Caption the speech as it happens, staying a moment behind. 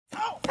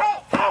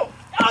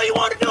All you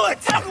wanna do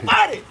is talk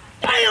about it.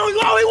 Damn, you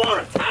always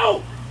wanna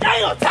talk.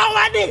 Damn, talk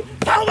about this.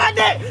 Talk about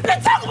that.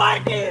 Let's talk about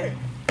it then.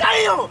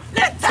 Damn,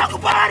 let's talk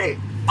about it.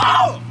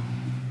 Oh!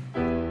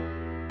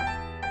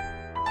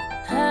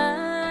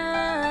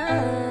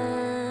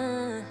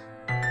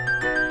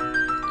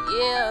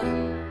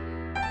 Yeah.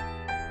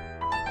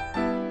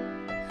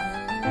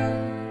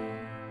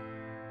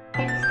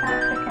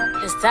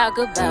 Let's talk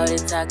about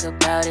it, talk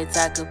about it,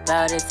 talk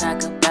about it,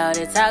 talk about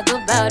it, talk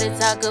about it,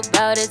 talk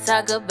about it,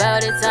 talk about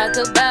it, talk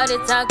about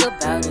it, talk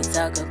about it,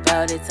 talk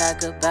about it,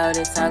 talk about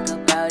it, talk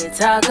about it,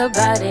 talk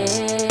about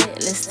it.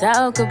 Let's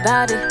talk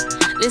about it.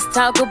 Let's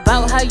talk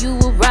about how you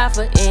would ride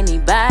for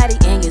anybody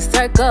in your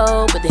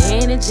circle, but the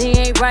energy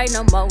ain't right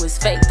no more. It's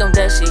fake, don't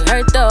that shit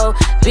hurt though.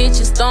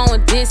 Bitches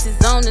throwing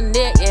disses on the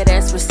net, yeah,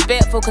 that's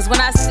respectful. Cause when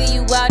I see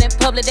you out in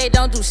public, they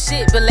don't do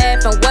shit but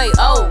laugh and wait.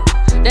 Oh,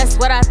 that's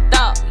what I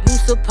thought. You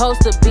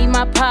supposed to be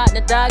my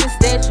partner, dog.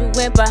 Instead you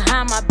went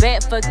behind my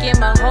back, fucking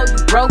my hoe,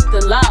 you broke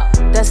the law.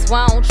 That's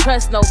why I don't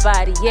trust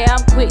nobody. Yeah,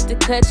 I'm quick to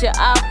cut you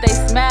off. They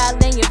smile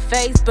in your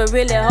face, but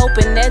really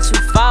hoping that you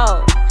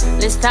fall.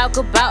 Let's talk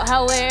about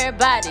how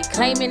everybody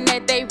claiming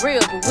that they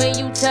real, but when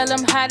you tell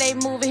them how they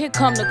moving, here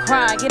come the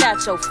crying. Get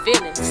out your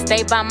feelings.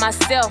 Stay by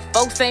myself.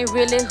 Folks ain't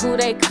really who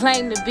they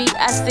claim to be.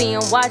 I see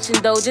them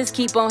watching though. Just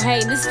keep on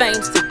hating. This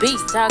fame's to be.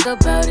 Talk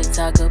about it.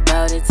 Talk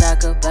about it.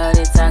 Talk about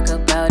it. Talk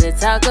about it.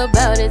 Talk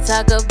about it.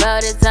 Talk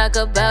about it. Talk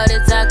about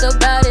it. Talk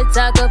about it.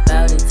 Talk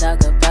about it.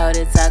 Talk about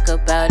it. Talk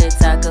about it.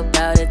 Talk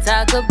about it.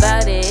 Talk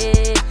about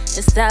it.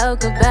 Let's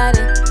talk about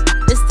it.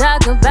 Let's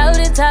talk about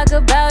it, talk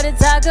about it,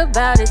 talk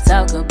about it,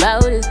 talk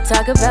about it,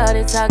 talk about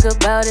it, talk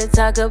about it,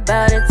 talk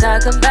about it,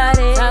 talk about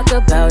it, talk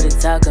about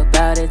it, talk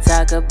about it,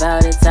 talk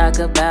about it, talk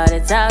about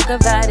it, talk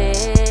about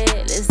it.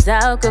 Let's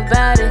talk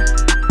about it.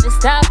 Let's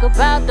talk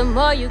about the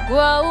more you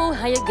grow,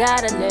 how you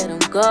gotta let them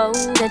go.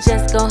 That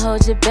just gon'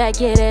 hold you back,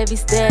 yet every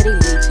steady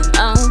leeching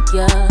on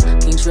ya.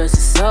 Can't trust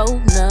a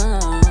soul,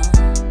 no.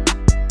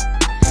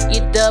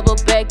 You double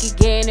back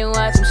again and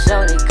watch them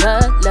show they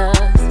colors.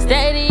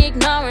 Steady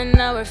ignoring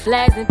the red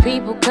flags and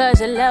people cause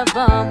you love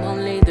them.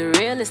 Only the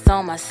realest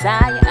on my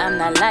side. I'm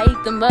not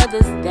like the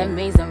mothers. That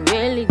means I'm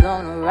really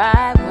gonna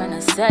ride when I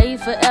say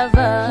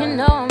forever. You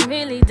know I'm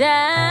really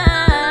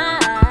down.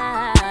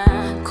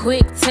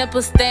 Quick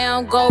temper, stay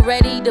on go,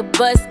 ready to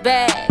bust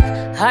back.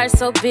 Heart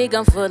so big,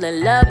 I'm full of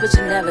love, but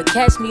you never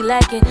catch me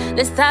lacking.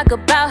 Let's talk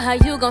about how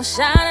you gon'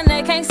 shine and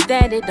they can't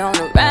stand it. On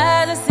the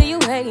rise, I see you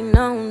hating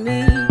on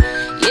me.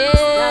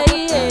 Yeah,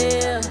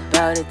 yeah.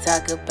 Talk about it,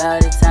 talk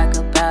about it, talk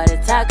about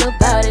it, talk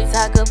about it,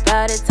 talk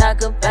about it,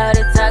 talk about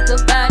it, talk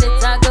about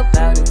it, talk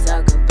about it,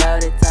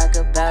 talk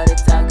about it,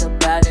 talk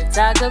about it,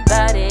 talk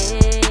about it.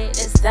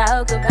 Let's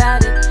talk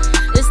about it.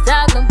 Let's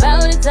talk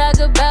about it, talk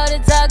about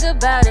it, talk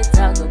about it,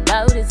 talk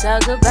about it,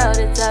 talk about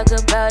it, talk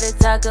about it,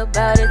 talk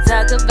about it,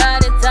 talk about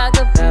it, talk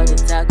about it,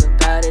 talk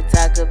about it,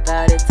 talk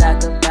about it,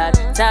 talk about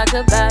it, talk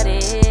about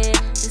it.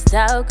 Let's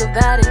talk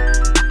about it.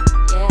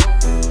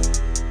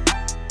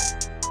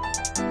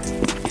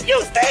 You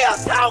still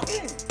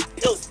talking?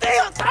 You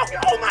still talking?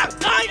 Oh my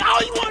God,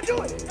 all you wanna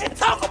do is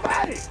talk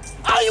about it.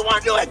 All you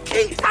wanna do is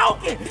keep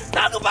talking.